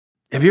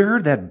Have you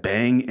heard that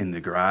bang in the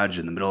garage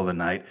in the middle of the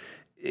night?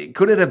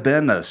 Could it have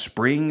been a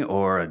spring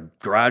or a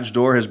garage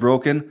door has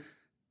broken?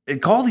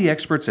 Call the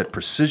experts at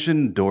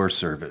Precision Door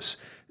Service.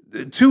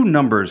 Two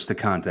numbers to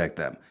contact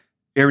them: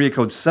 area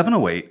code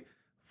 708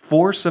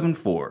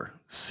 474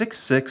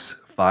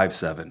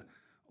 6657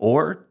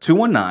 or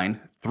 219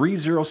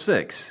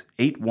 306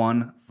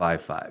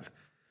 8155.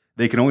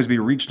 They can always be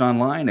reached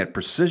online at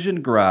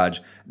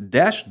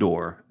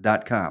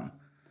precisiongarage-door.com.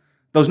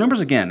 Those numbers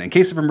again, in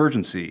case of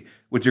emergency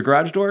with your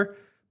garage door: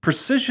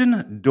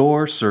 Precision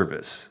Door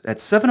Service at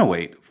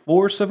 708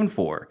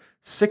 474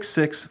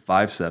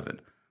 6657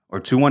 or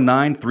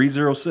 219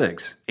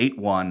 306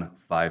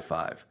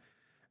 8155.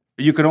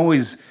 You can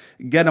always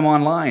get them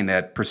online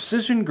at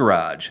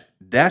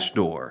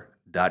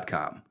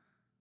precisiongarage-door.com.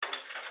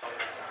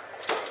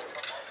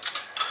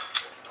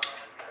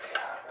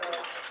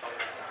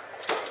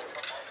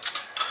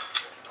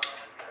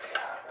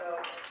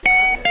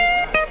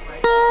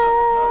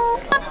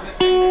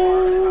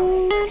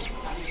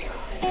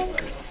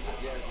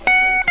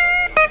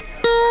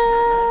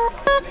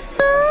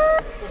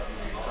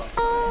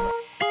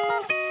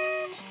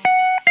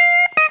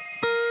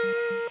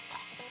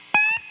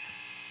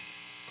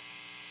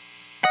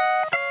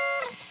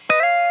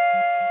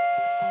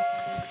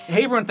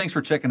 Hey everyone, thanks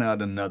for checking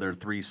out another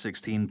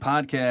 316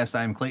 podcast.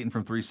 I'm Clayton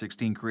from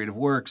 316 Creative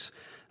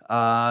Works.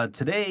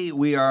 Today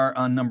we are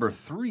on number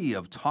 3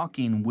 of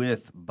Talking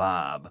with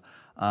Bob.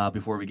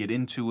 Before we get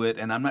into it,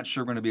 and I'm not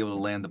sure we're going to be able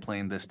to land the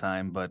plane this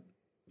time, but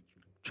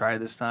try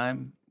this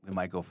time, we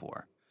might go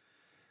 4.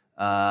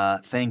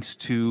 Thanks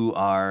to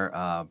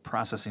our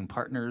processing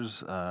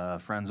partners,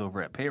 friends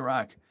over at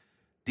Payrock,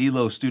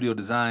 D-Lo Studio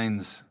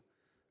Designs,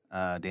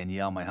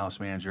 Danielle, my house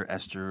manager,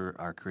 Esther,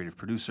 our creative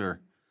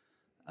producer.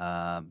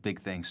 Big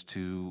thanks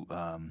to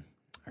our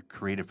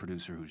creative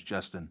producer, who's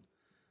Justin,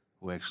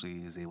 who actually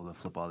is able to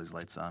flip all these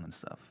lights on and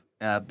stuff.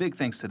 Big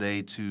thanks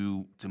today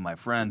to my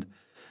friend,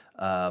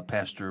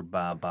 Pastor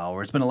Bob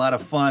Bauer. It's been a lot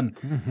of fun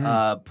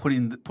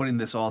putting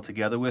this all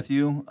together with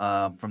you.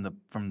 From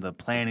the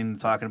planning,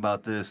 talking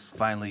about this,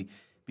 finally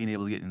being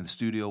able to get into the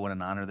studio. What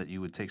an honor that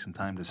you would take some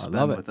time to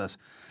spend with us.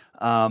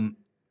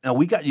 Now,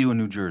 we got you in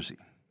New Jersey.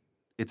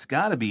 It's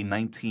got to be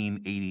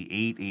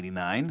 1988,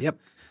 89. Yep.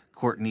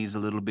 Courtney's a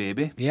little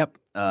baby. Yep.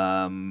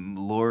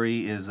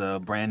 Lori is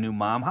a brand new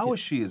mom. How is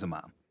she as a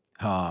mom?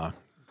 Come on.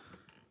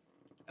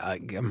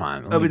 Can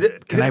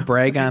I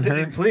brag on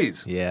her?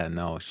 Please. Yeah,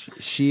 no.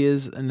 She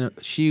is and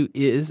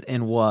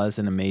was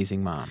an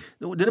amazing mom.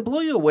 Did it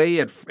blow you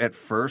away at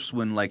first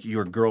when, like,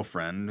 your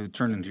girlfriend, who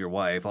turned into your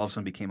wife, all of a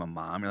sudden became a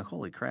mom? You're like,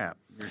 holy crap.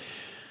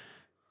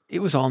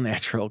 It was all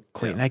natural,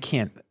 Clayton. Yeah. I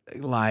can't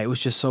lie. It was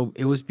just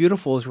it was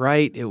beautiful. It was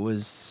right. It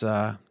was,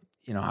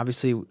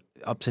 obviously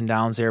ups and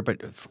downs there, but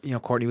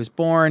Courtney was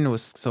born. It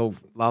was so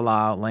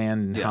la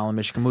land in Holland,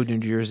 Michigan, moved to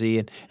New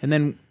Jersey, and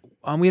then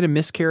we had a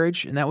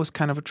miscarriage, and that was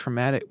kind of a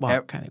traumatic.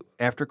 Well, kind of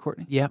after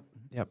Courtney. Yep.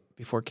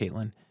 Before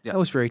Caitlin, that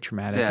was very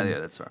traumatic. Yeah,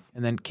 that's rough.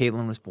 And then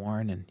Caitlin was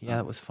born, and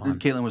that was fun.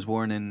 And Caitlin was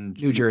born in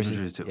New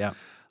Jersey too. Yeah.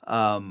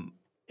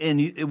 And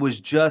it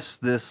was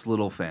just this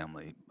little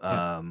family.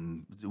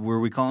 Were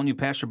we calling you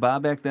Pastor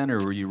Bob back then,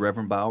 or were you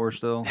Reverend Bauer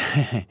still?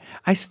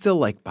 I still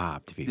like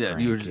Bob, to be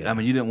frank. You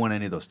didn't want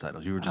any of those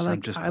titles. You were just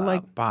Bob. I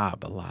like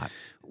Bob a lot.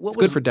 It's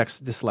good for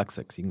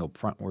dyslexics. You can go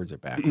frontwards or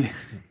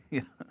backwards.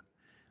 Yeah.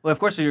 Well, of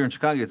course, if you're in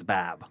Chicago, it's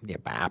Bob. Yeah,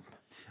 Bob.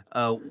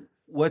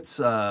 What's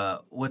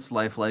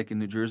life like in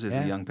New Jersey as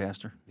a young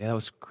pastor? Yeah, that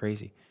was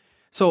crazy.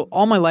 So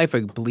all my life, I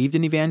believed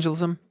in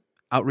evangelism,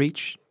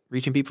 outreach,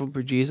 reaching people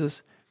for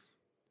Jesus.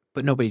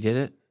 But nobody did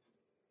it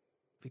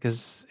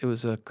because it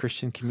was a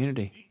Christian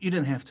community. You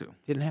didn't have to.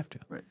 You didn't have to.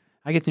 Right.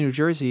 I get to New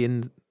Jersey,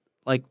 and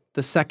like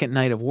the second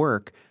night of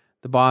work,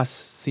 the boss,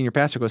 senior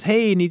pastor, goes,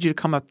 "Hey, I need you to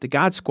come up to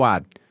God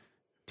Squad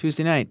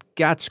Tuesday night."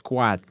 God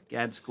Squad.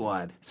 God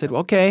Squad. I said,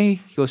 well, okay.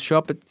 He goes, "Show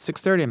up at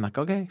 6:30." I'm like,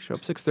 okay, show up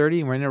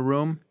 6:30. And we're in a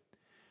room,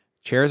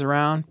 chairs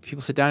around,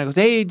 people sit down. He goes,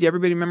 "Hey, did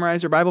everybody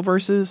memorize their Bible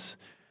verses?"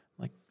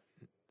 I'm like,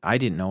 I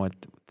didn't know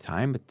at the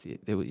time, but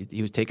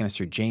he was taking us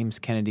through James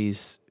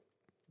Kennedy's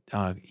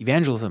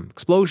evangelism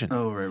explosion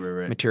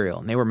material,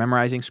 and they were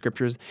memorizing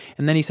scriptures.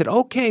 And then he said,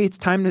 "Okay, it's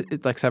time to."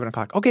 It's like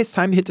 7:00. "Okay, it's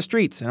time to hit the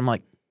streets." And I'm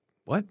like,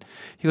 "What?"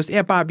 He goes,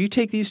 "Yeah, Bob, you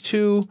take these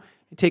two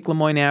and take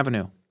Lemoyne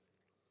Avenue."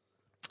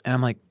 And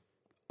I'm like,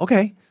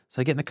 "Okay." So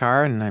I get in the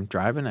car and I'm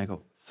driving. I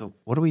go, "So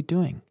what are we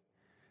doing?"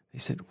 They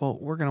said, "Well,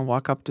 we're going to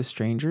walk up to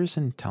strangers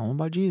and tell them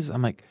about Jesus."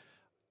 I'm like,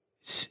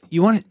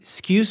 "You want to,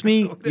 excuse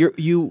me,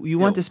 you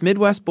want this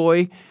Midwest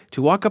boy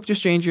to walk up to a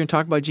stranger and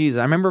talk about Jesus?"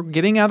 I remember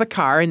getting out of the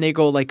car and they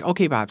go like,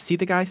 "Okay, Bob, see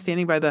the guy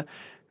standing by the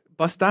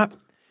bus stop?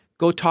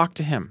 Go talk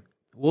to him.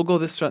 We'll go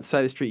this side of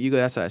the street, you go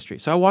that side of the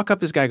street." So I walk up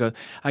to this guy,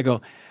 I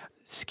go,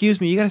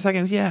 "Excuse me, you got a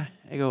second?" "Yeah."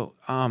 I go,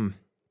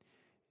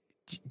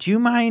 "Do you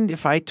mind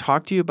if I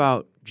talk to you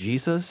about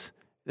Jesus?"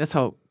 That's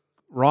how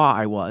raw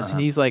I was.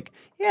 And he's like,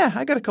 "Yeah,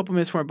 I got a couple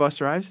minutes before my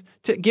bus arrives.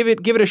 Give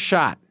it a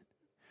shot."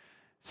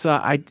 So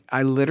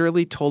I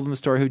literally told him the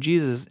story who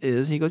Jesus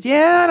is. He goes,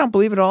 "Yeah, I don't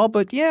believe it all,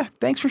 but yeah,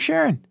 thanks for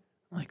sharing."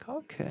 I'm like,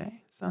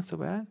 okay, it's not so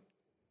bad.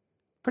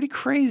 Pretty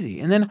crazy.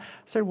 And then I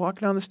started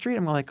walking down the street.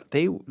 I'm like,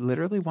 they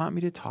literally want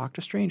me to talk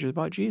to strangers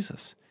about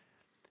Jesus.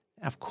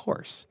 Of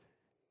course,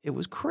 it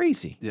was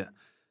crazy. Yeah.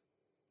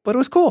 But it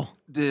was cool.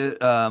 There's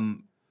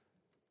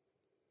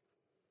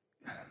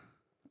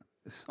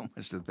so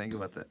much to think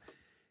about that.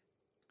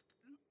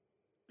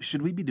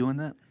 Should we be doing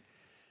that?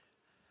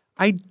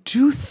 I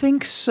do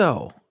think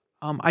so.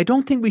 I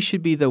don't think we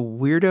should be the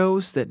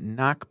weirdos that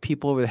knock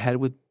people over the head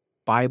with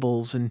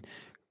Bibles and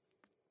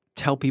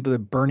tell people they're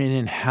burning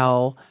in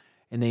hell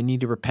and they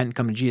need to repent and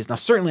come to Jesus. Now,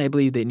 certainly I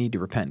believe they need to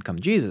repent and come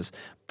to Jesus,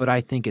 but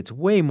I think it's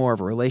way more of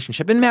a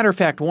relationship. And matter of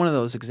fact, one of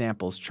those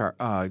examples,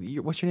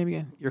 what's your name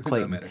again? You're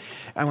Clayton.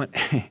 I went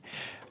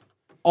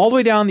all the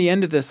way down the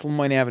end of this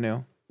Lemoyne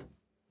Avenue.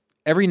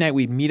 Every night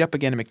we'd meet up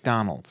again at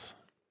McDonald's.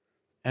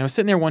 And I was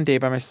sitting there one day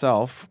by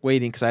myself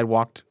waiting because I'd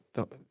walked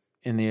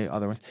in the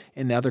other ones,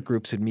 and the other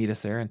groups would meet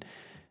us there. And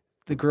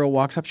the girl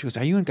walks up. She goes,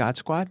 "Are you in God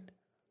Squad?"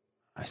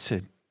 I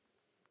said,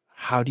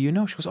 "How do you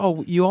know?" She goes,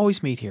 "Oh, you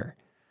always meet here."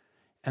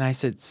 And I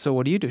said, "So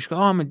what do you do?" She goes,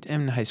 "Oh, I'm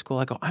in high school."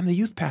 I go, "I'm the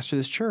youth pastor of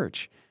this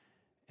church."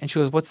 And she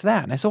goes, "What's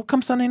that?" And I said, "Oh,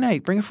 come Sunday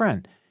night, bring a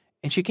friend."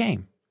 And she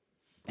came.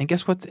 And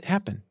guess what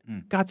happened?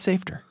 God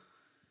saved her.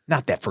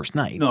 Not that first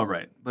night. No,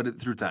 right. But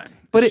through time.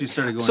 But she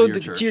started going to your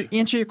church. To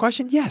answer your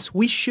question, yes,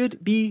 we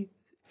should be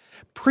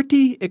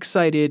pretty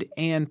excited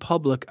and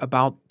public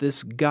about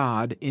this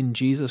God in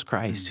Jesus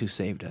Christ who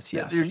saved us.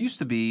 Yes. There used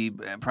to be,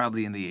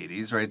 probably in the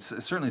 80s, right?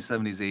 Certainly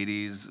 70s,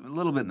 80s, a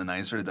little bit in the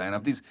 90s, started dying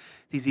off,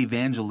 these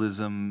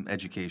evangelism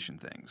education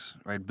things,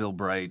 right? Bill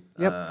Bright,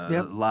 Yep.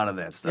 a lot of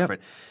that stuff,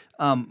 right?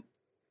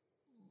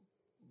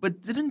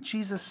 But didn't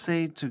Jesus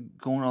say to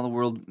go in all the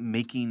world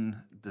making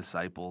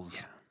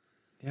disciples?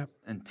 Yep.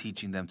 And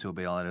teaching them to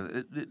obey all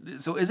that.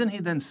 So isn't he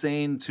then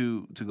saying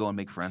to go and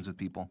make friends with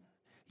people?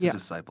 To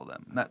disciple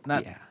them, not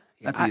to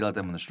yell at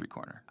them on the street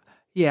corner.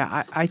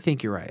 Yeah, I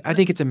think you're right. I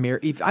think it's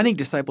I think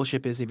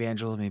discipleship is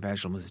evangelism.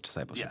 Evangelism is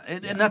discipleship. Yeah,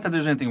 and not that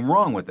there's anything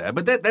wrong with that,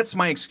 but that's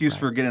my excuse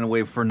for getting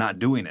away for not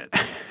doing it,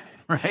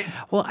 right?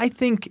 Well, I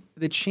think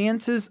the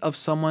chances of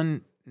someone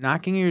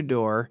knocking on your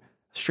door,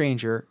 a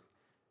stranger,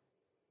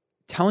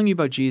 telling you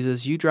about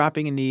Jesus, you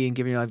dropping a knee and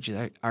giving your life to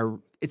Jesus,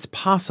 it's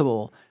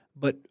possible,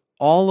 but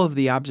all of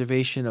the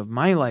observation of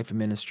my life and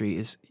ministry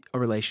is a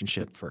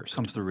relationship first.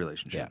 Comes through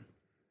relationship. Yeah.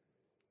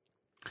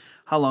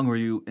 How long were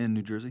you in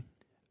New Jersey?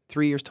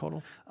 3 years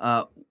total.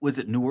 Was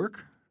it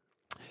Newark?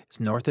 It's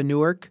north of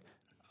Newark,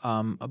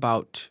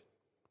 about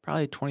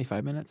probably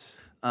 25 minutes.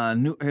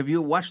 Have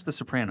you watched The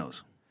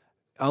Sopranos?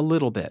 A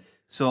little bit.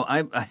 So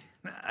I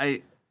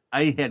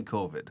had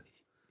COVID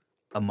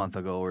a month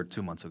ago or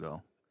 2 months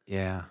ago.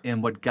 Yeah.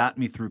 And what got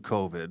me through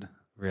COVID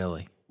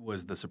really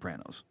was The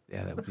Sopranos.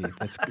 Yeah,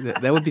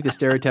 that would be the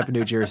stereotype of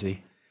New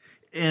Jersey.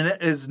 And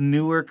it is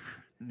Newark,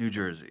 New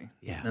Jersey.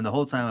 Yeah. And the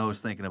whole time I was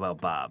thinking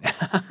about Bob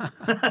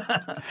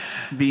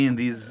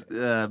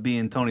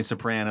being Tony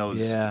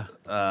Soprano's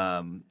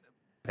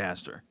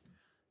pastor.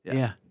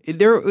 Yeah.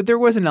 There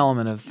was an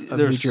element of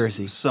New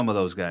Jersey. Some of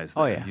those guys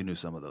there. Oh, yeah. You knew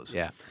some of those.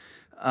 Yeah.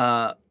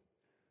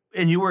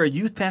 And you were a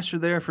youth pastor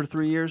there for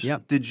 3 years?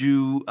 Yep. Did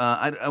you,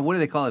 what do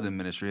they call it in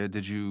ministry?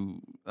 Did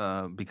you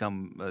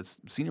become a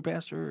senior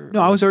pastor?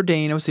 No, I was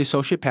ordained. I was the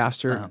associate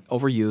pastor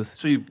over youth.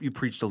 So you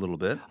preached a little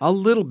bit? A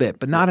little bit,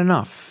 but not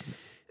enough.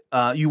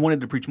 You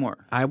wanted to preach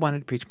more? I wanted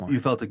to preach more. You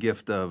felt a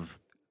gift of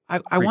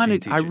I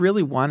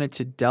really wanted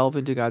to delve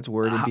into God's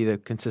word and be the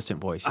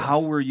consistent voice. Yes.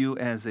 How were you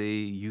as a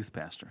youth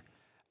pastor?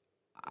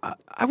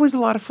 I was a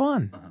lot of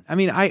fun. I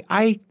mean,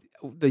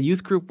 the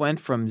youth group went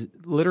from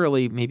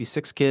literally maybe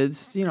 6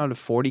 kids, to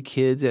 40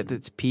 kids at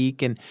its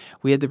peak, and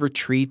we had the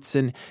retreats,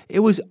 and it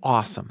was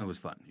awesome. It was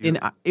fun.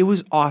 It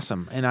was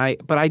awesome,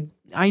 but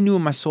I knew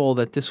in my soul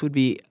that this would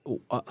be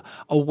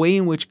a way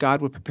in which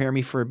God would prepare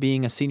me for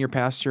being a senior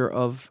pastor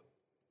of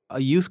a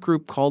youth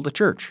group called the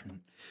church.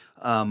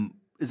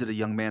 Is it a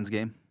young man's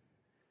game?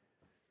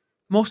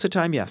 Most of the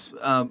time, yes.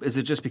 Is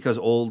it just because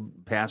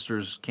old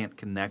pastors can't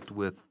connect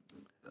with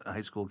high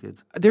school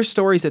kids? There's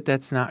stories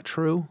that's not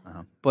true,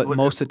 but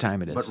most of the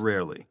time it is. But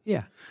rarely.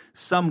 Yeah.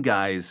 Some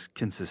guys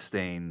can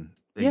sustain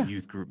a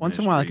youth group once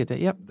in a while I get that.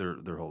 Yep.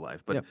 Their whole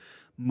life, but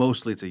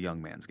mostly it's a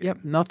young man's game. Yep.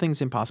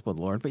 Nothing's impossible with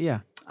the Lord, but yeah.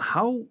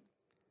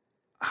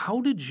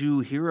 How did you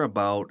hear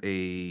about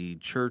a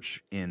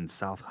church in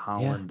South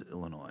Holland,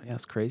 Illinois? Yeah,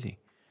 it's crazy.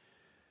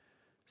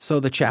 So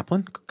the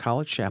chaplain,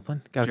 college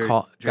chaplain, got a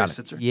call. Jerry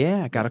Sitzer?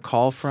 Yeah, got a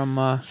call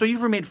from. So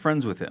you've made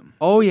friends with him?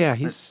 Oh yeah,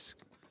 he's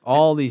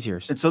all these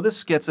years. And so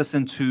this gets us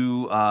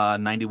into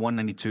 91,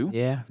 92?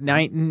 Yeah,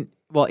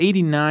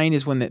 89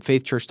 is when the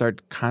Faith Church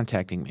started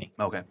contacting me.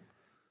 Okay,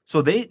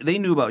 so they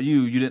knew about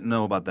you. You didn't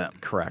know about them.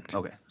 Correct.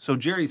 Okay, so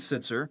Jerry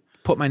Sitzer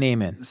put my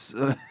name in.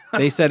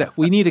 They said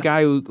we need a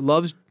guy who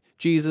loves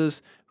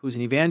Jesus, who's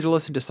an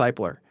evangelist and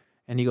discipler.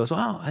 And he goes,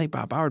 "Well, I think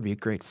Bob Bauer would be a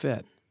great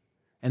fit."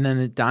 And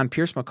then Don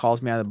Piercema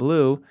calls me out of the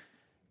blue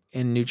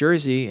in New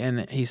Jersey,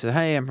 and he said,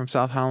 "Hey, I'm from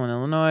South Holland,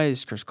 Illinois.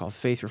 This church is called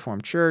Faith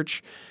Reformed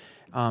Church.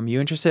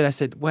 You interested?" I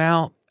said,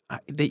 "Well,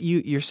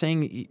 you're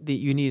saying that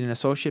you need an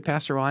associate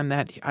pastor. Well, I'm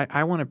that.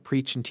 I want to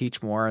preach and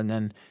teach more." And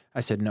then I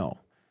said, "No."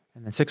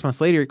 And then 6 months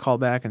later, he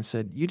called back and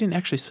said, "You didn't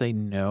actually say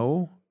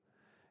no.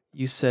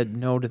 You said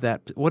no to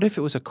that. What if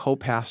it was a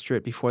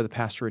co-pastorate before the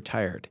pastor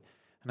retired?"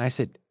 And I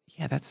said,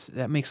 "Yeah,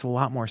 that makes a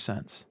lot more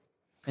sense."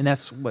 And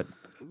that's what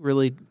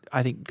really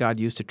I think God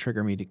used to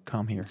trigger me to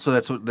come here. So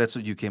that's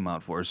what you came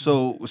out for.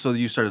 So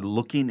you started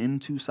looking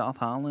into South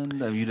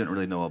Holland. I mean, you didn't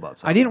really know about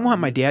South I didn't Holland.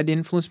 want my dad to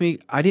influence me.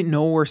 I didn't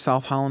know where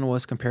South Holland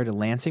was compared to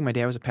Lansing. My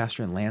dad was a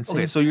pastor in Lansing.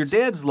 Okay, so your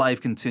dad's life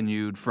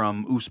continued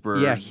from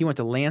Oostburg. Yeah, he went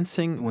to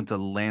Lansing, went to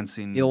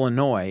Lansing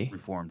Illinois.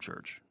 Reformed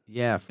Church.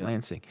 Yeah,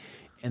 Lansing.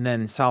 And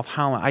then South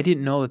Holland. I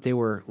didn't know that they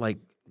were like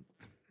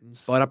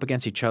butt up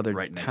against each other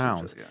Right next to each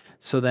towns. other, yeah.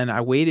 So then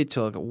I waited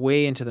till like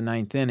way into the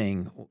ninth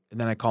inning, and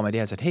then I called my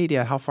dad. I said, "Hey,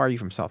 Dad, how far are you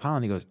from South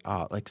Holland?" He goes,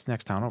 like it's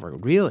next town over." I go,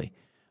 "Really?"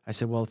 I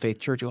said, "Well, Faith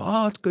Church." He goes,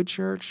 "Oh, it's a good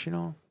church.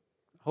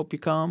 Hope you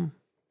come."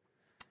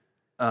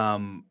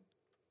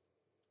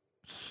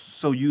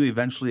 So you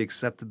eventually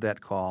accepted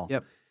that call.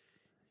 Yep.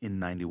 In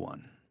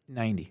 91.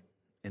 90.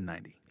 In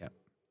 90. Yep.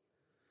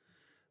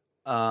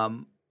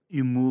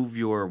 You move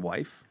your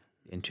wife.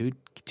 And two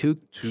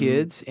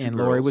kids, and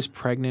girls. Lori was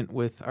pregnant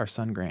with our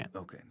son Grant.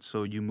 Okay,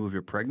 so you move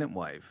your pregnant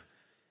wife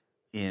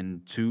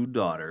and 2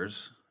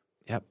 daughters.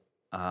 Yep.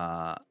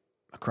 Uh,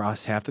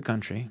 Across half the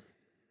country.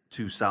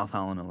 to South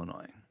Holland,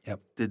 Illinois.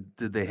 Yep. Did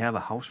they have a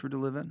house for you to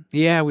live in?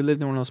 Yeah, we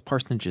lived in one of those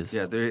parsonages.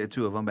 Yeah, there are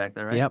 2 of them back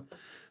there, right? Yep.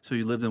 So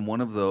you lived in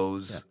one of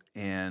those,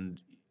 and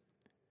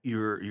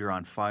you're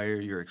on fire.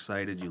 You're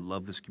excited. You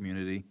love this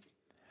community.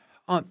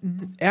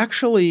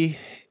 Actually,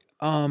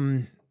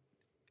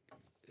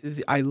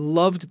 I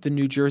loved the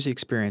New Jersey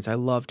experience. I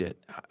loved it.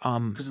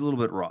 Because it's a little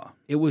bit raw.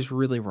 It was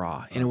really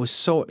raw, and it was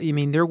so. I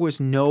mean, there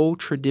was no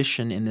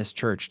tradition in this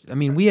church. I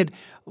mean, we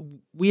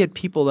had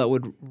people that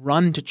would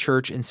run to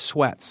church in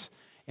sweats,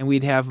 and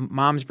we'd have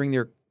moms bring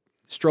their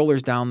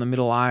strollers down the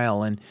middle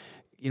aisle, and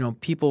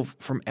people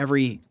from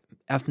every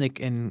ethnic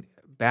and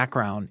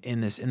background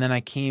in this. And then I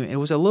came. It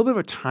was a little bit of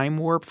a time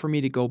warp for me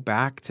to go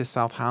back to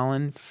South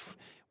Holland,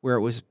 where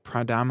it was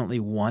predominantly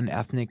one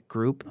ethnic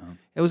group.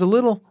 It was a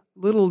little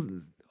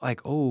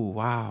like, oh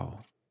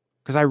wow,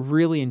 because I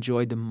really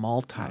enjoyed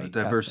the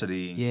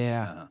diversity.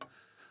 Yeah.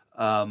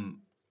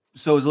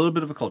 So it was a little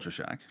bit of a culture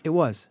shock. It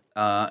was.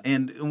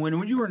 And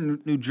when you were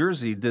in New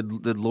Jersey, did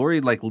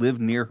Lori live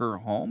near her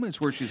home? It's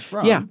where she's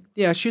from.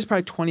 Yeah. She was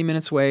probably 20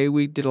 minutes away.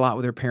 We did a lot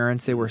with her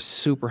parents. They were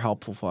super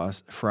helpful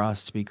for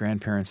us to be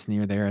grandparents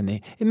near there. And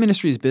the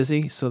ministry is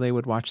busy, so they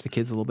would watch the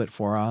kids a little bit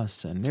for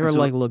us. And they were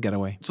like a little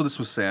getaway. So this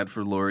was sad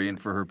for Lori and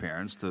for her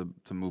parents to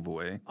move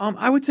away.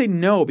 I would say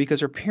no, because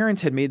her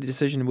parents had made the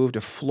decision to move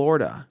to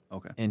Florida.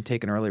 Okay. And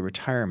take an early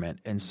retirement.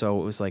 And so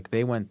it was like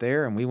they went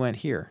there and we went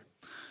here.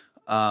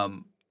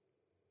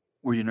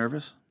 Were you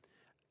nervous?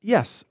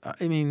 Yes.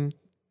 I mean,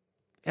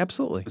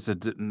 absolutely. It's a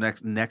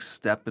next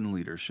step in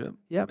leadership.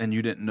 Yep. And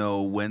you didn't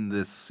know when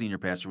this senior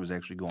pastor was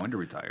actually going to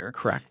retire.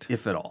 Correct.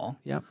 If at all.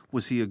 Yep.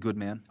 Was he a good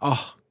man?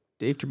 Oh,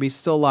 Dave Trebe's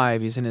still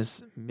alive. He's in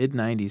his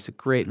mid-90s. A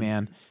great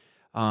man.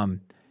 And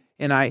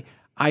I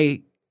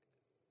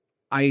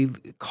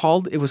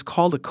called. It was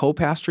called a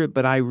co-pastorate,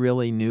 but I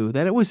really knew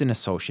that it was an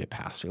associate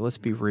pastor. Let's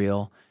be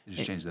real. You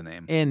just changed the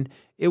name. And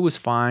it was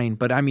fine.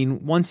 But I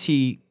mean, once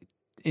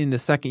in the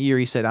second year,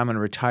 he said, "I'm going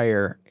to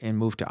retire and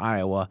move to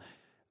Iowa."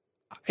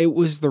 It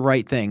was the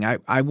right thing.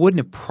 I wouldn't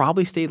have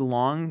probably stayed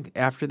long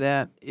after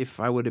that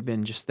if I would have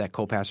been just that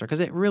co-pastor, because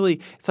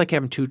it's like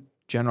having 2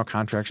 general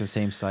contractors at the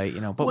same site,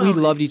 But we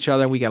loved each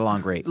other. We got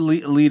along great.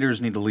 Leaders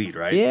need to lead,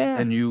 right?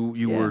 Yeah. And you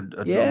were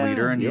a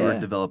leader, and you were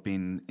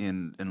developing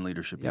in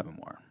leadership even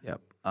more.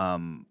 Yep.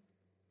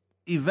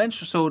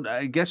 Eventually, so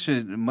I guess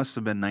it must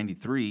have been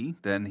 93.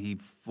 Then he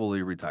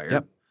fully retired.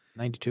 Yep.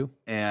 92.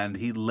 And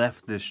he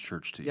left this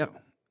church to you.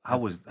 Yep. How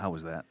was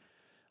that?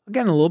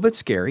 Again, a little bit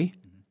scary,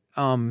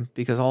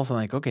 because all of a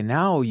sudden, like, okay,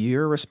 now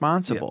you're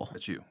responsible. Yeah,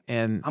 that's you.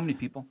 And how many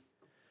people?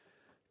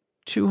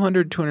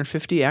 200,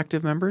 250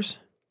 active members.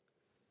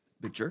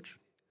 Big church?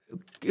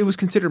 It was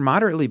considered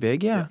moderately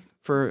big,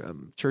 for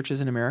churches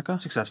in America.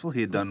 Successful.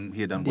 He had done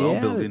well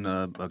building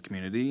a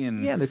community,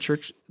 and the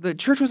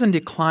church was in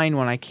decline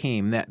when I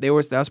came. That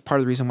was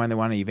part of the reason why they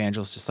wanted an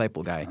evangelist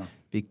disciple guy,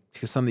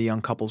 because some of the young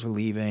couples were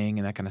leaving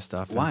and that kind of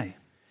stuff. Why?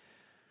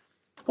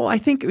 Well, I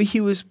think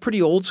he was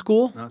pretty old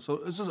school. So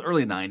this was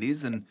early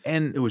 90s,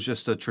 and it was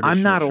just a traditional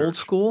I'm not church. old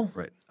school.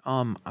 Right.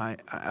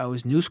 I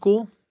was new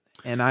school,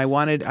 and I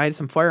had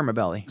some fire in my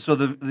belly. So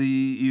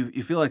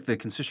you feel like the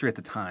consistory at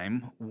the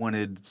time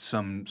wanted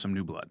some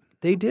new blood.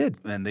 They did.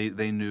 And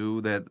they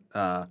knew that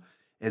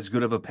as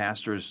good of a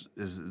pastor as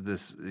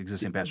this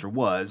existing pastor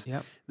was,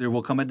 there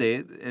will come a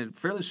day,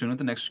 fairly soon, in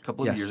the next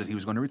couple of years, that he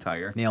was going to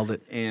retire. Nailed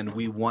it. And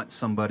we want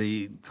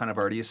somebody kind of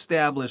already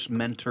established,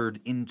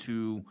 mentored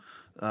into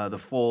the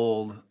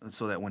fold,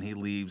 so that when he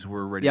leaves,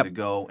 we're ready to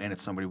go, and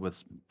it's somebody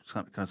with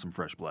kind of some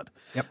fresh blood.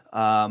 Yep.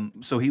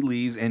 So he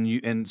leaves,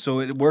 and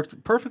so it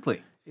worked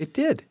perfectly. It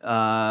did.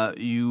 By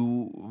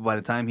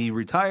the time he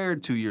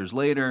retired, 2 years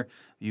later,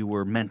 you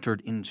were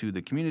mentored into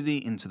the community,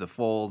 into the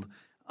fold,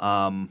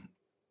 and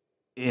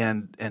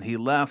he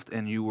left,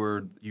 and you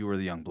were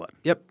the young blood.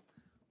 Yep.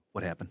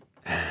 What happened?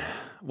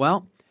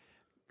 Well,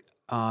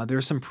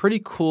 there's some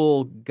pretty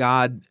cool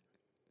God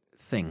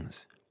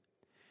things.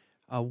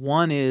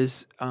 One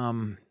is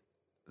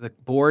the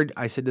board.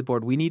 I said to the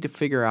board, we need to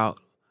figure out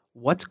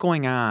what's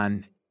going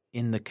on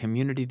in the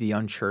community of the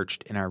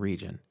unchurched in our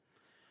region.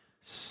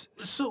 So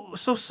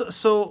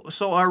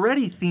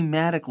already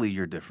thematically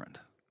you're different.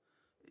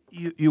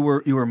 You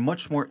were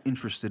much more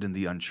interested in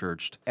the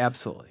unchurched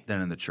Absolutely.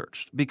 than in the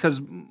church, because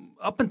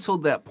up until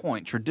that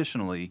point,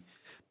 traditionally,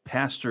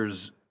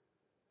 pastors,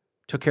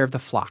 Took care of the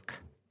flock.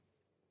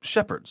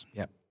 shepherds,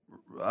 Yep.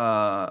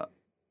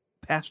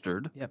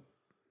 pastored Yep.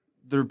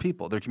 their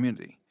people, their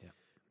community. Yep.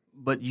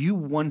 But you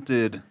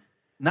wanted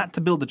not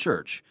to build a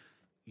church;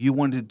 you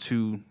wanted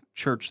to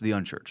church the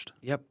unchurched.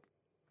 Yep.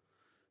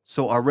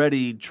 So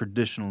already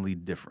traditionally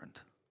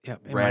different.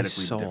 Yep. In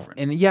Radically my soul. different.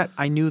 And yet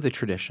I knew the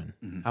tradition.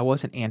 Mhm. I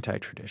wasn't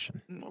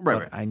anti-tradition.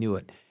 Right. I knew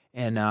it.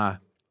 And I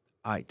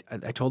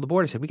told the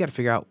board, I said, we got to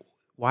figure out,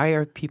 why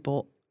are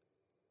people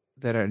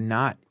that are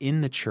not in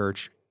the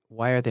church,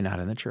 why are they not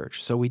in the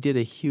church? So we did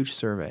a huge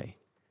survey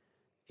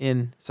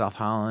in South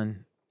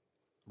Holland,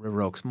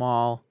 River Oaks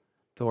Mall,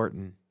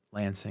 Thornton,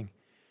 Lansing.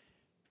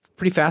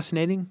 Pretty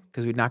fascinating,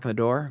 because we'd knock on the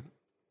door.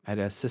 I had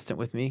an assistant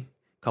with me,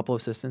 a couple of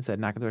assistants. I'd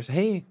knock on the door and say,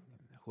 hey,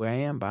 who I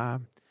am,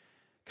 Bob.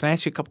 Can I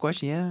ask you a couple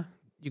questions? Yeah.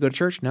 You go to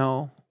church?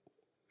 No.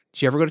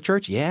 Did you ever go to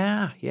church?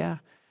 Yeah.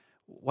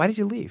 Why did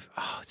you leave?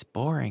 Oh, it's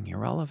boring,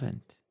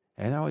 irrelevant.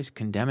 And they're always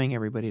condemning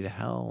everybody to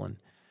hell. And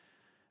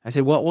I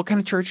said, well, what kind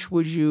of church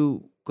would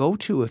you go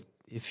to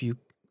if you,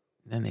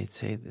 then they'd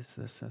say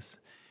this.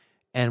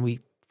 And we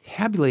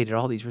tabulated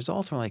all these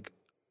results. And we're like,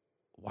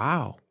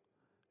 wow,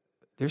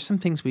 there's some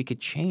things we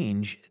could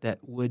change that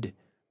would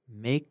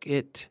make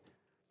it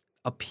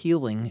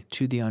appealing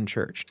to the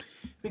unchurched.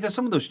 Because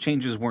some of those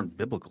changes weren't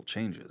biblical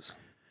changes.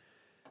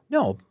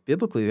 No,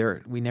 biblically,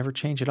 we never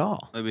change at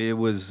all. I mean, it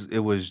was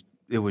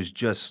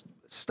just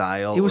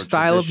style. It was or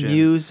style of tradition.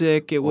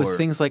 music. It was or-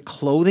 things like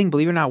clothing.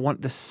 Believe it or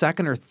not, the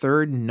second or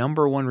third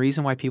number one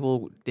reason why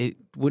people they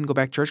wouldn't go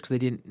back to church because they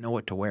didn't know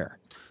what to wear.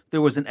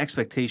 There was an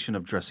expectation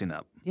of dressing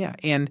up. Yeah,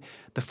 and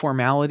the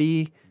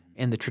formality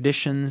and the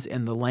traditions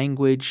and the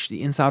language,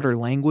 the insider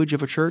language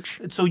of a church.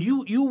 So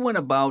you went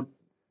about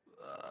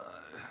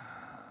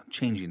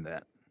changing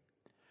that,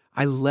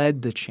 I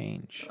led the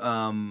change.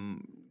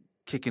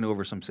 kicking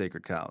over some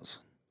sacred cows.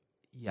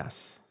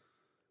 Yes.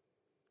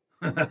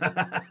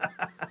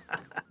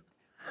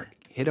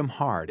 Hit him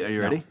hard. Are you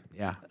No. ready?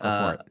 Yeah,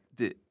 go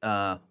for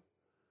it.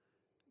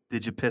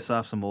 Did you piss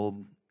off some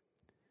old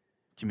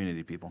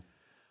community people?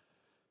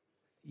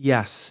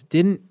 Yes.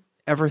 Didn't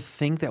ever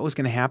think that was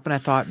going to happen. I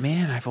thought,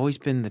 man,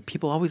 the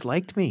people always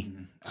liked me.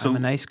 I'm a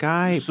nice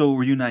guy. So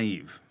were you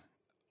naive?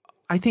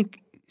 I think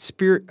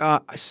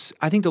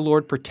I think the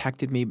Lord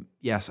protected me.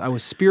 Yes, I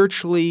was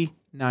spiritually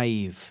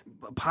naive.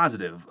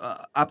 Positive,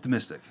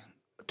 optimistic.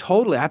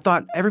 Totally. I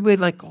thought everybody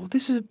oh,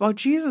 this is about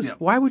Jesus. Yeah.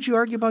 Why would you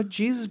argue about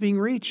Jesus being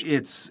reached?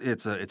 It's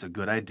a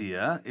good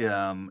idea.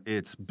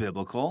 It's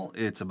biblical.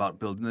 It's about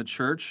building the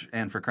church,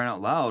 and for crying out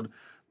loud,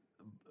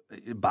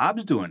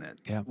 Bob's doing it.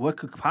 Yeah. What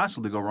could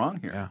possibly go wrong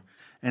here? Yeah.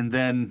 And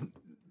then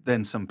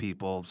some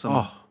people,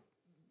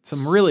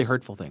 some really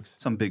hurtful things.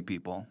 some big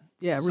people,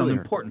 Yeah, some really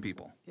important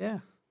people, Yeah.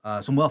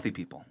 some wealthy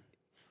people,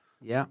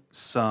 Yeah.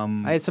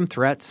 some I had some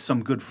threats.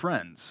 some good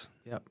friends.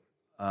 Yep.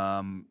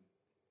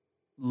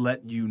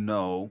 Let you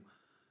know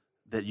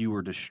that you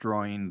were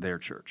destroying their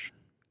church.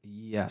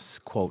 Yes.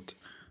 Quote.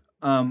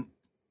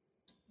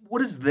 What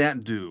does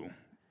that do?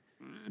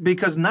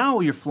 Because now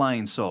you're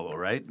flying solo,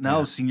 right? Now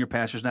Yeah. senior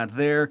pastor's not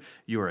there.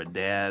 You're a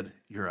dad.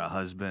 You're a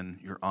husband.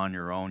 You're on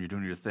your own. You're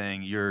doing your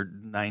thing. You're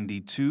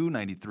 92,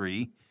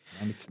 93.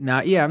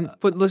 Now, yeah,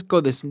 but let's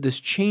go. This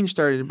change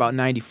started about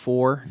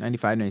 94,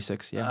 95,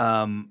 96.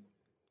 Yeah.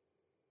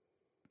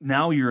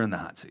 Now you're in the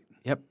hot seat.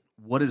 Yep.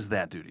 What does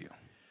that do to you?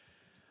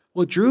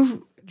 Well, it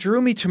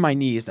drew me to my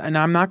knees, and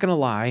I'm not going to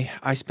lie.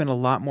 I spent a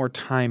lot more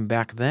time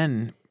back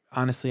then,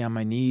 honestly, on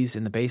my knees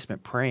in the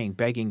basement praying,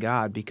 begging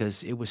God,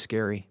 because it was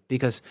scary.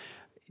 Because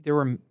there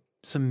were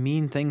some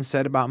mean things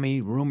said about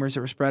me, rumors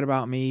that were spread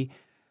about me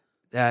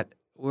that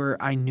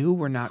I knew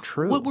were not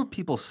true. What were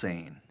people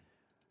saying?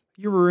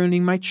 You're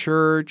ruining my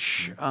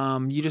church.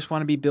 You just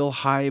want to be Bill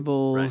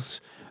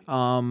Hybels.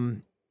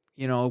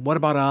 What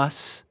about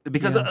us?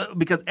 Because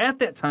at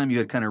that time you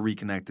had kind of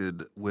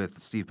reconnected with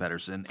Steve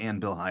Pedersen and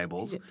Bill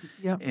Hybels,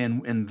 Yeah.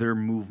 and their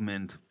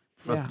movement.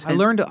 For Yeah, 10, I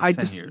learned. 10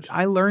 years.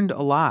 I learned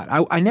a lot.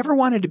 I never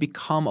wanted to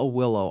become a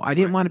Willow. I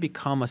didn't want to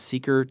become a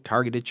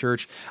seeker-targeted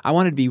church. I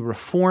wanted to be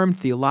reformed,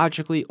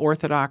 theologically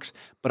orthodox,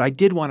 but I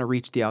did want to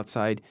reach the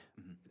outside,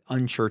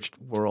 unchurched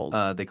world.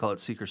 They call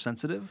it seeker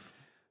sensitive.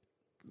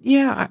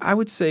 Yeah, I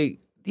would say,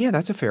 yeah,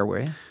 that's a fair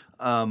way.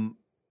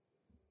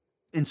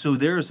 And so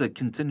there's a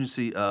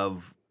contingency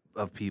of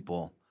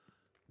people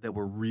that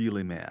were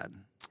really mad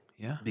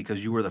Yeah,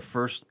 because you were the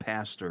first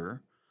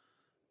pastor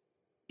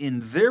in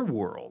their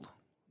world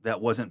that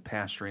wasn't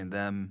pastoring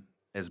them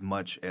as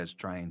much as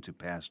trying to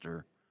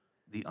pastor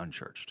the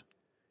unchurched.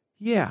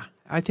 yeah,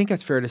 I think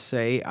that's fair to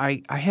say.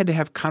 I had to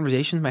have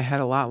conversations in my head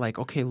a lot, like,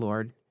 okay,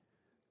 Lord,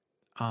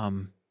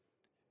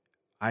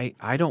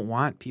 I don't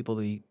want people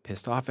to be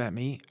pissed off at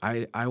me.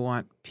 I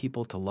want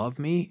people to love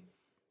me,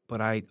 but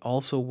I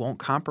also won't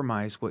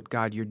compromise what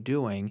God you're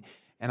doing.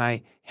 And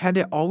I had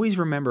to always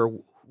remember,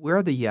 where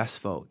are the yes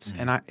votes?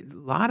 And a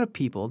lot of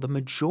people, the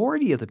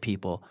majority of the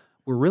people,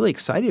 were really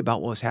excited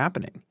about what was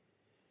happening.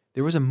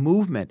 There was a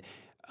movement.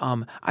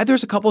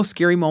 There's a couple of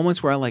scary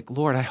moments where I'm like,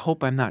 Lord, I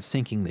hope I'm not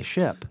sinking the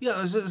ship.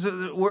 Yeah,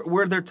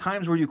 were there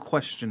times where you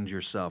questioned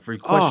yourself, or you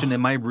questioned,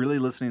 am I really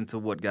listening to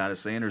what God is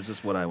saying, or is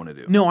this what I want to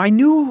do? No,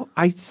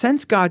 I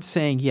sensed God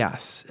saying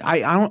yes.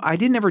 I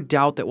didn't ever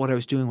doubt that what I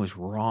was doing was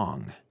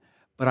wrong,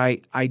 but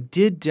I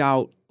did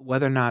doubt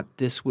whether or not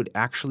this would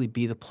actually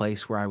be the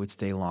place where I would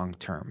stay long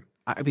term.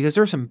 Because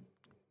there are some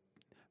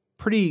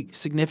pretty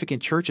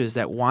significant churches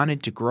that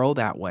wanted to grow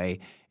that way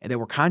and that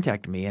were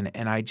contacting me, and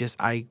I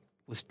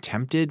was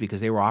tempted because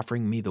they were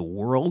offering me the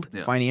world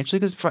financially,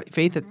 because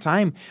Faith at the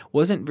time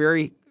wasn't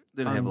very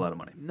They didn't have a lot of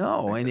money.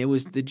 No, and it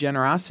was the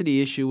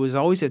generosity issue was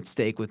always at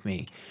stake with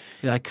me.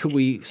 Like, could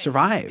we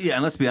survive? Yeah,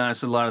 and let's be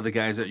honest, a lot of the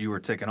guys that you were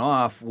ticking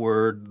off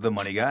were the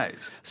money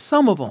guys.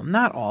 Some of them,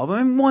 not all of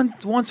them. And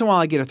once in a while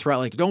I get a threat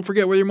like, don't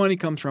forget where your money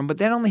comes from. But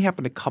that only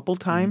happened a couple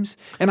times.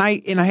 And I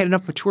had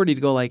enough maturity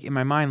to go, like, in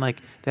my mind, like,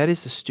 that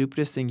is the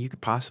stupidest thing you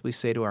could possibly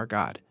say to our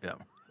God. Yeah.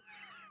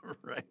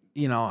 Right.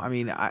 You know, I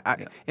mean,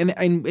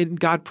 and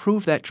God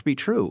proved that to be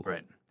true.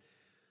 Right.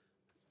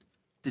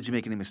 Did you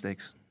make any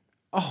mistakes?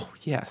 Oh,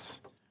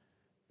 yes.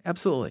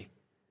 Absolutely.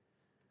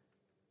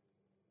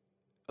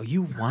 Oh,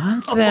 you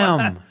want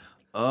them.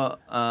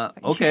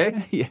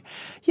 Okay. Yeah.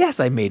 Yes,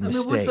 I made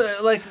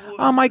mistakes.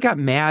 I got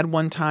mad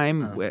one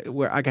time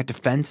where I got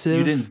defensive.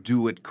 You didn't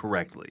do it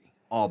correctly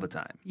all the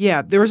time.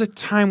 Yeah, there was a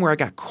time where I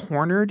got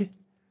cornered,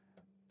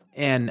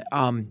 and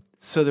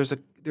so there's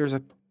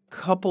a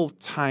couple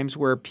times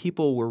where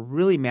people were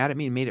really mad at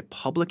me and made it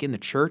public in the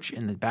church,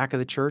 in the back of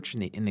the church,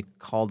 and they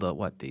called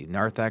the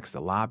narthex,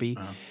 the lobby.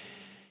 Uh-huh.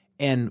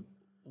 And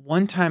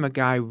one time a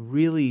guy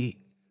really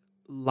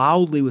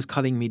loudly was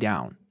cutting me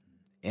down,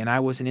 and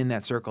I wasn't in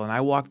that circle. And I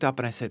walked up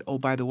and I said, oh,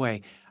 by the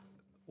way,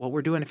 what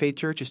we're doing at Faith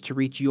Church is to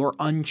reach your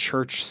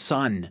unchurched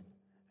son.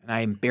 And I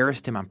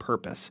embarrassed him on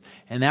purpose.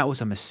 And that was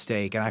a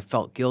mistake, and I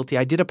felt guilty.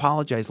 I did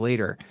apologize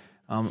later,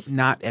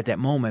 not at that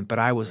moment, but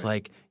I was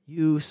like,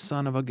 you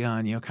son of a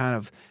gun,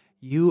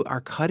 you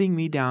are cutting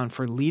me down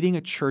for leading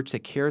a church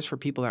that cares for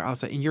people that are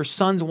outside, and your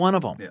son's one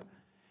of them. Yeah.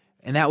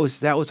 And that was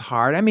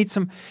hard. I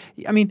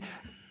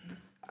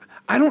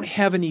don't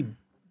have any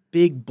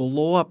big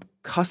blow up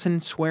cussing,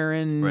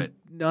 swearing, right.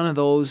 None of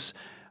those.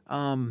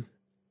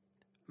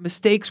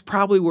 Mistakes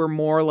probably were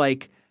more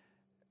like,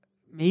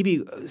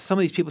 maybe some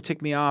of these people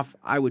ticked me off,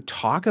 I would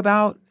talk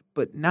about,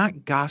 but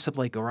not gossip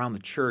like around the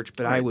church,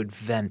 but right. I would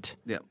vent.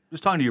 Yeah,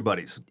 just talking to your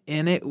buddies.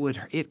 And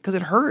because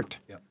it hurt.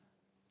 Yeah.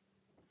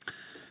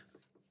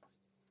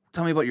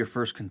 Tell me about your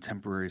first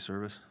contemporary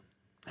service.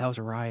 That was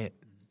a riot.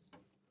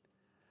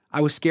 I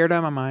was scared out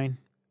of my mind.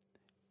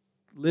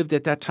 Lived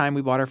at that time,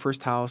 we bought our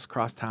first house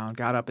across town,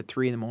 got up at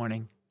 3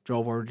 a.m,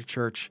 drove over to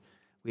church.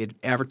 We had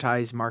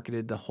advertised,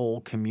 marketed the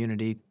whole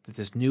community that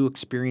this new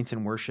experience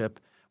in worship.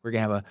 We're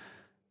going to have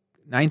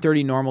a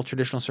 9:30 normal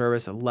traditional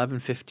service,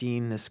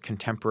 11:15 this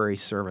contemporary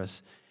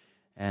service.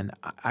 And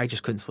I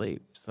just couldn't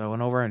sleep. So I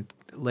went over and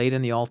laid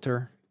in the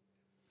altar,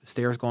 the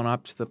stairs going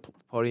up to the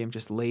podium,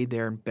 just laid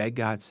there and begged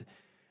God.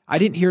 I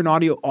didn't hear an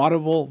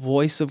audible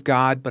voice of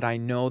God, but I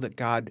know that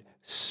God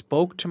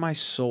spoke to my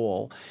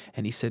soul,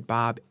 and he said,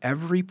 Bob,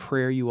 every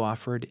prayer you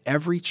offered,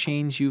 every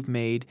change you've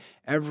made,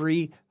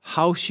 every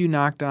house you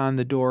knocked on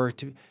the door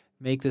to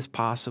make this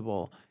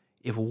possible,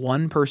 if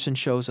one person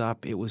shows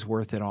up, it was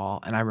worth it all.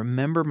 And I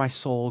remember my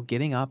soul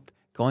getting up,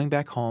 going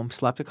back home,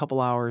 slept a couple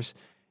hours,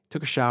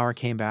 took a shower,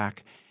 came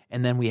back,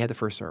 and then we had the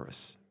first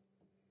service.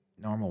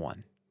 Normal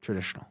one,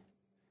 traditional.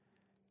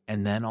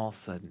 And then all of a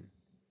sudden,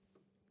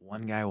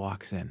 one guy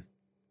walks in.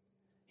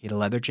 He had a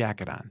leather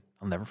jacket on.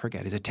 I'll never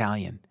forget. He's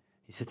Italian.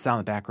 He sits down in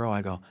the back row.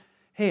 I go,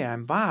 hey,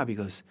 I'm Bob. He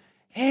goes,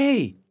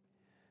 hey,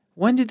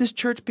 when did this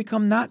church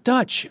become not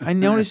Dutch? I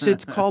noticed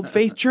it's called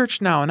Faith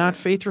Church now, not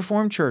Faith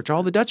Reformed Church.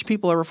 All the Dutch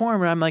people are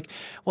Reformed. And I'm like,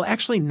 well,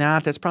 actually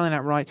not. That's probably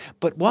not right.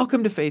 But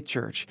welcome to Faith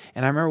Church.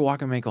 And I remember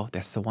walking away and go,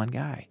 that's the one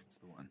guy. That's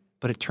the one.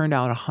 But it turned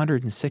out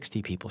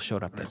 160 people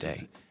showed up that day.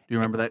 Do you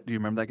remember that? Do you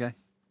remember that guy?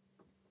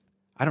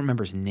 I don't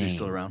remember his name. Is he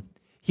still around?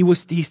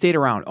 He stayed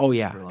around. Oh,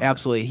 yeah,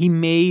 absolutely. He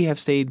may have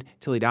stayed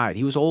till he died.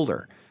 He was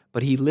older.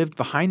 But he lived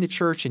behind the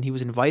church, and he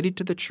was invited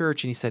to the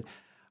church, and he said,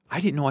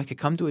 I didn't know I could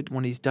come to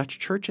one of these Dutch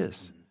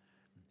churches.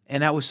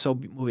 And that was so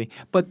moving.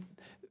 But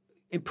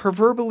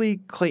proverbially,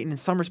 Clayton, in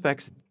some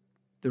respects,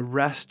 the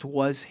rest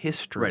was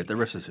history. Right, the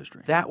rest is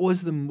history. That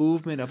was the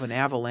movement of an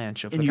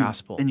avalanche of the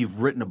gospel. And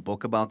you've written a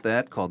book about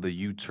that called The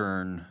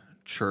U-Turn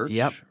Church.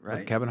 Yep, right?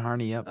 With Kevin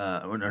Harney, yep.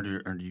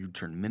 Under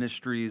U-Turn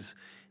Ministries.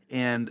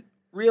 And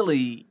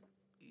really,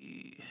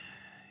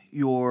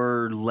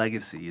 your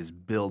legacy is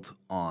built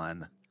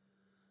on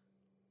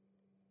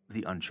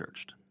the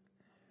unchurched.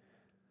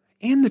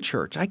 And the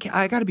church. I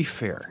got to be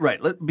fair. Right,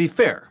 be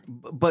fair.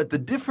 But the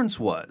difference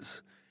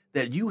was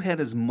that you had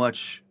as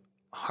much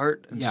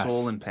heart and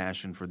soul and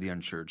passion for the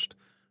unchurched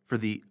for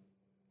the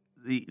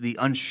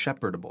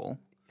unshepherdable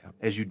Yep.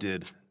 as you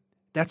did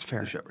That's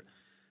fair. the shepherd.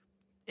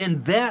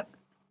 And that,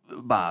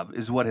 Bob,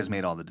 is what has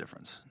made all the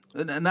difference.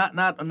 And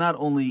not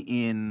only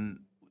in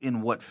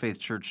what Faith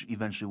Church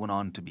eventually went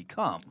on to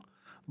become,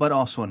 but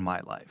also in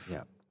my life.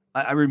 Yeah.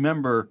 I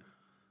remember.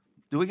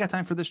 Do we got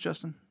time for this,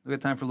 Justin? We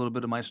got time for a little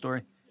bit of my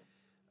story.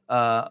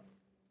 I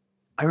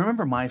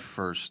remember my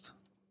first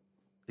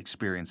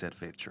experience at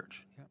Faith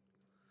Church. Yeah.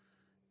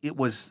 It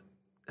was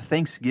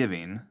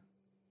Thanksgiving,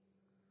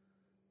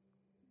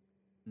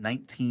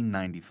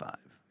 1995.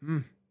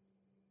 Mm.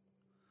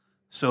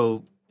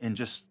 So in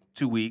just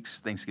 2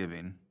 weeks,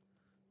 Thanksgiving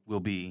will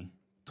be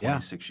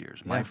 26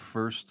 years. My Yeah.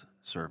 first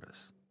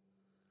service.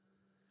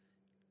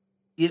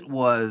 It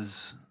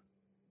was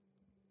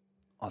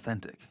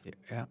authentic.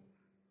 Yeah.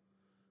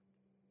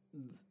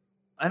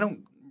 I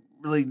don't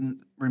really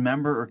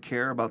remember or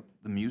care about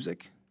the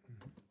music,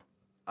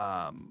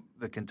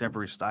 the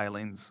contemporary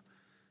stylings.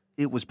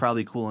 It was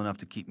probably cool enough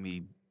to keep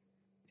me,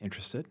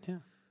 Interested? Yeah.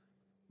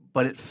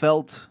 but it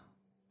felt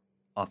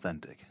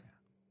authentic.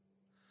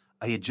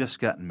 I had just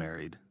gotten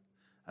married.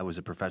 I was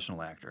a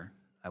professional actor.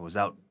 I was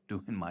out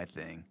doing my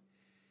thing.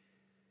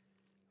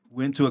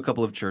 Went to a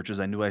couple of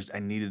churches. I knew I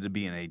needed to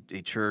be in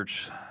a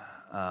church.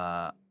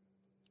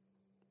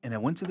 And I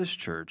went to this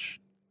church.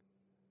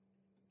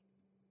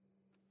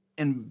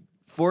 And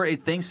for a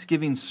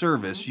Thanksgiving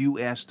service, you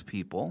asked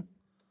people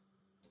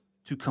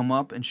to come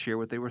up and share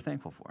what they were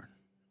thankful for.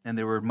 And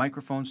there were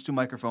two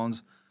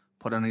microphones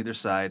put on either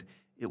side.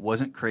 It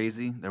wasn't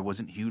crazy. There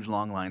wasn't huge,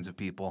 long lines of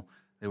people.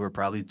 There were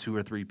probably 2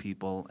 or 3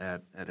 people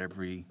at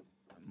every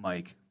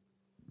mic.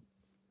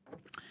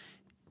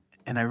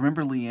 And I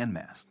remember Leanne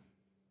Mast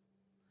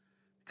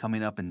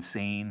coming up and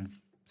saying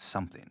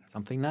something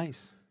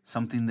Nice.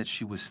 that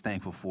she was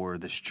thankful for,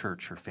 this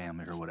church, her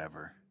family, or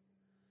whatever.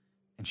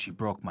 And she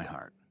broke my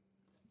heart.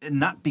 And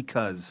not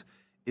because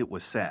it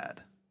was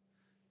sad,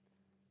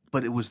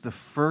 but it was the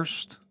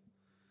first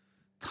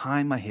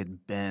time I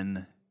had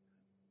been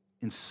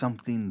in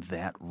something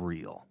that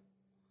real.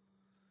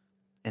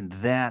 And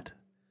that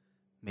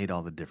made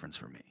all the difference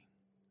for me.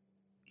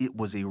 It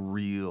was a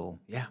real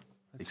Yeah.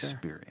 That's fair.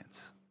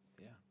 experience.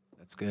 Yeah.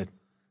 That's good.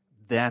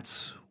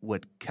 That's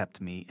what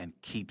kept me and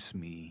keeps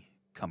me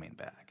coming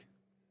back.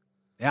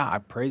 Yeah, I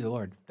praise the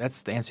Lord.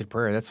 That's the answered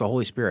prayer. That's the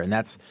Holy Spirit. And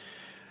that's,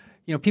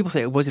 people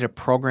say, was it a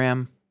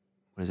program?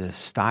 Was it a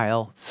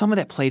style? Some of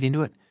that played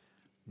into it.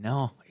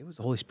 No, it was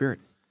the Holy Spirit.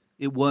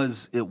 It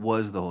was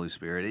the Holy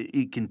Spirit.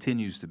 It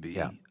continues to be.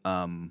 Yeah.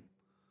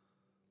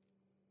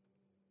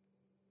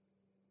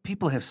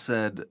 People have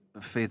said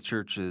Faith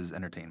Church is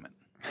entertainment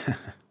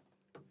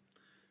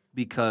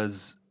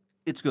because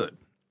it's good.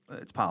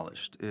 It's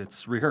polished.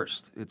 It's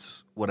rehearsed.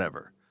 It's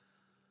whatever.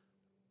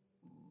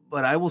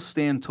 But I will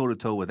stand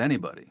toe-to-toe with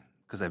anybody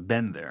because I've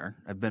been there.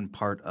 I've been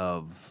part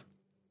of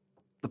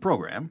the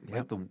program,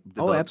 Yep. right?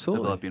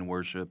 Absolutely. Developing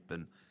worship.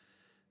 And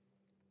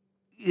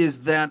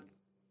is that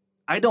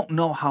I don't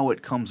know how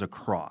it comes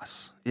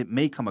across. It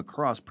may come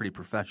across pretty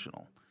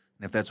professional.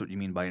 And if that's what you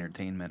mean by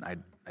entertainment, I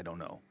don't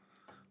know.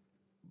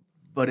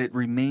 But it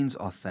remains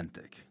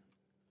authentic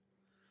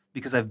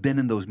because I've been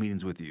in those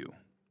meetings with you.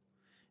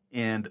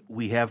 And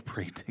we have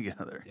prayed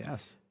together.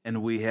 Yes.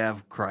 And we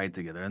have cried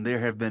together. And there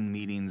have been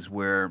meetings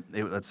where,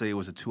 let's say it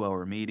was a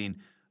 2-hour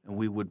meeting, and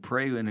we would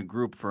pray in a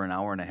group for an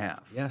hour and a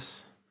half.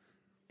 Yes.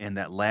 And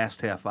that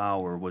last half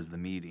hour was the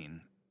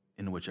meeting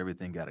in which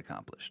everything got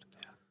accomplished.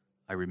 Yeah.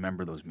 I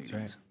remember those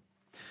meetings.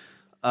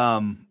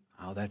 Right.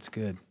 Oh, that's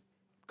good.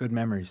 Good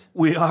memories.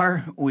 We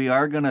are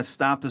going to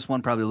stop this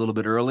one probably a little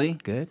bit early.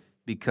 Good.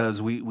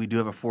 Because we do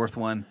have a fourth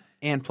one.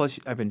 And plus,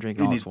 I've been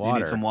drinking all this water.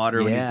 You need some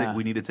water. Yeah.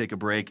 We need to take a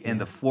break.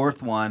 And the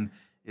fourth one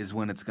is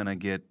when it's going to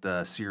get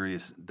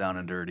serious, down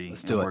and dirty.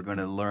 Let's do it. We're going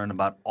to learn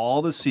about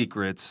all the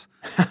secrets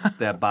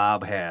that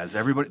Bob has.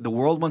 The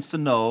world wants to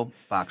know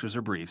boxers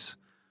or briefs.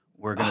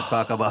 We're going to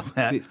talk about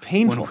that It's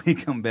painful. when we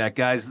come back.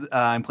 Guys,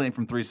 I'm Clayton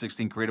from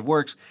 316 Creative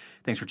Works.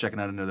 Thanks for checking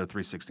out another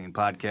 316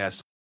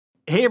 podcast.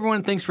 Hey,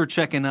 everyone. Thanks for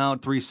checking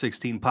out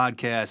 316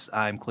 Podcast.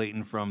 I'm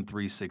Clayton from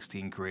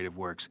 316 Creative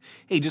Works.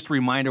 Hey, just a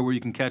reminder where you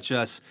can catch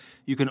us.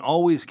 You can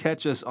always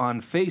catch us on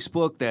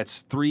Facebook.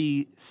 That's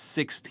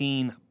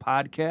 316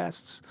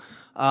 Podcasts.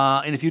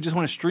 And if you just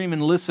want to stream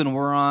and listen,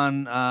 we're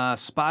on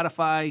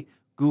Spotify,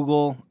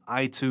 Google,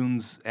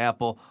 iTunes,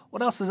 Apple.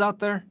 What else is out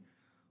there?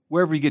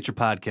 Wherever you get your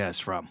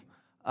podcasts from.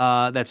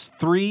 That's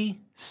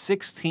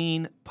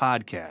 316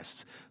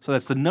 Podcasts. So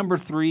that's the number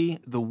 3,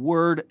 the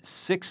word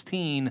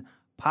 16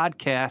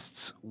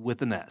 podcasts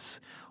with an S.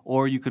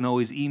 Or you can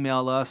always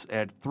email us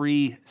at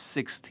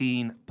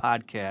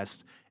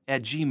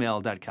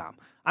 316podcast@gmail.com.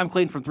 I'm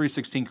Clayton from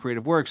 316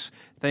 Creative Works.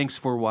 Thanks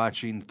for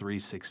watching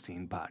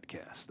 316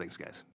 Podcast. Thanks, guys.